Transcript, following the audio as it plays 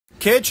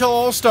KHL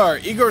All-Star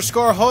Igor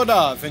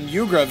Skorokhodov and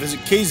Yugra visit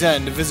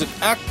Kazan to visit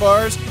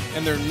Akbars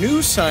and their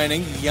new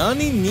signing,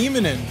 Yanni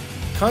Nieminen.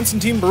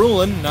 Konstantin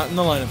Barulin not in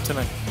the lineup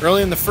tonight.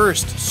 Early in the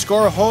first,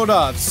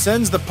 Skorokhodov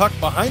sends the puck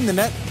behind the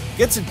net,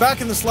 gets it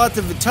back in the slot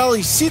to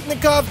Vitaly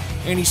Sitnikov,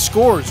 and he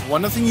scores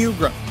 1-0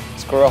 Yugra.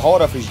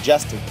 Skorokhodov is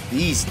just a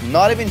beast.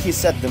 Not even he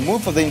set the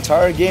mood for the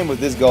entire game with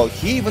this goal.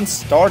 He even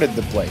started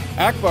the play.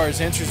 Akbars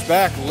answers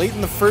back late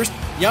in the first.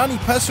 Yanni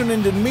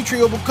Pesonen to Dmitry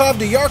Obukov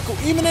to Jarkko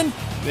Immonen.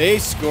 They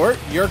score.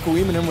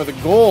 Jarkko Immonen with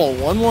a goal,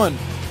 1-1.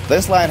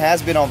 This line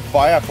has been on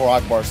fire for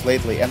Akbars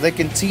lately, and they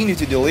continue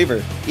to deliver.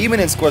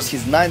 Immonen scores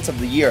his 9th of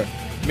the year.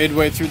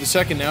 Midway through the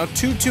second now,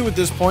 2-2 at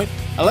this point.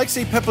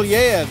 Alexei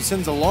Pepelyev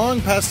sends a long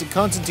pass to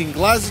Konstantin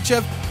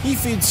Glazichev. He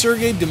feeds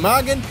Sergei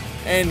Demagin,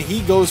 and he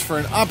goes for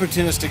an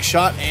opportunistic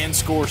shot and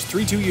scores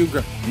 3-2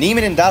 Yugra.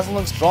 Nieminen doesn't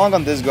look strong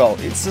on this goal.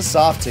 It's a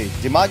softie.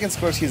 Demagin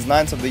scores his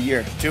 9th of the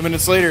year. 2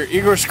 minutes later,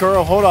 Igor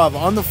Skorokhodov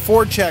on the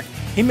forecheck.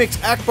 He makes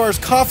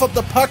Akbars cough up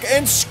the puck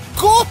and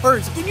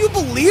scores! Can you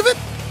believe it?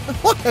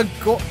 What a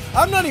goal.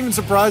 I'm not even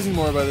surprised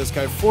anymore by this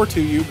guy.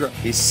 4-2 Yugra.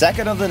 His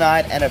second of the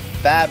night and a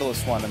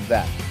fabulous one at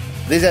that.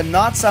 These are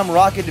not some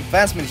rocket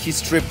defensemen he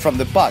stripped from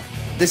the puck.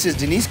 This is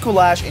Denis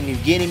Kulash and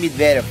Evgeny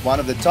Medvedev, one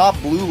of the top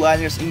blue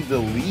liners in the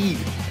league.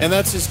 And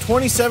that's his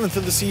 27th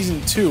of the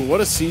season too. What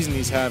a season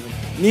he's having.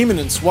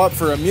 Nieminen swapped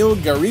for Emil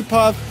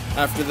Garipov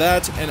after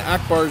that, and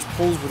Akbars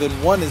pulls within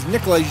one as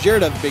Nikolai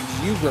Zherdev begs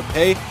Yugra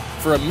pay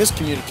for a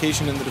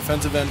miscommunication in the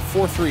defensive end,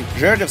 4-3.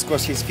 Zherdev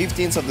scores his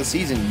 15th of the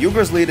season.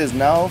 Yugra's lead is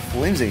now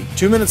flimsy.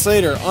 2 minutes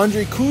later,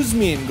 Andrei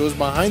Kuzmin goes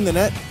behind the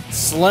net,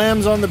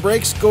 slams on the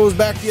brakes, goes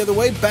back the other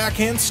way,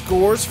 backhand,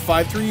 scores,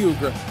 5-3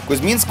 Yugra.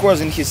 Kuzmin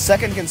scores in his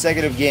second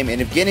consecutive game,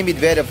 and Evgeny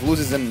Medvedev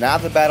loses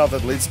another battle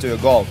that leads to a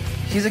goal.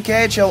 He's a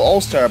KHL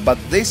All-Star, but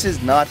this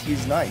is not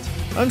his night.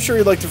 I'm sure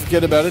he'd like to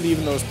forget about it,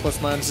 even though his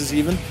plus-minus is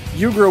even.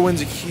 Yugra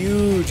wins a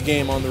huge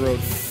game on the road,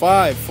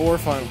 5-4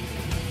 final.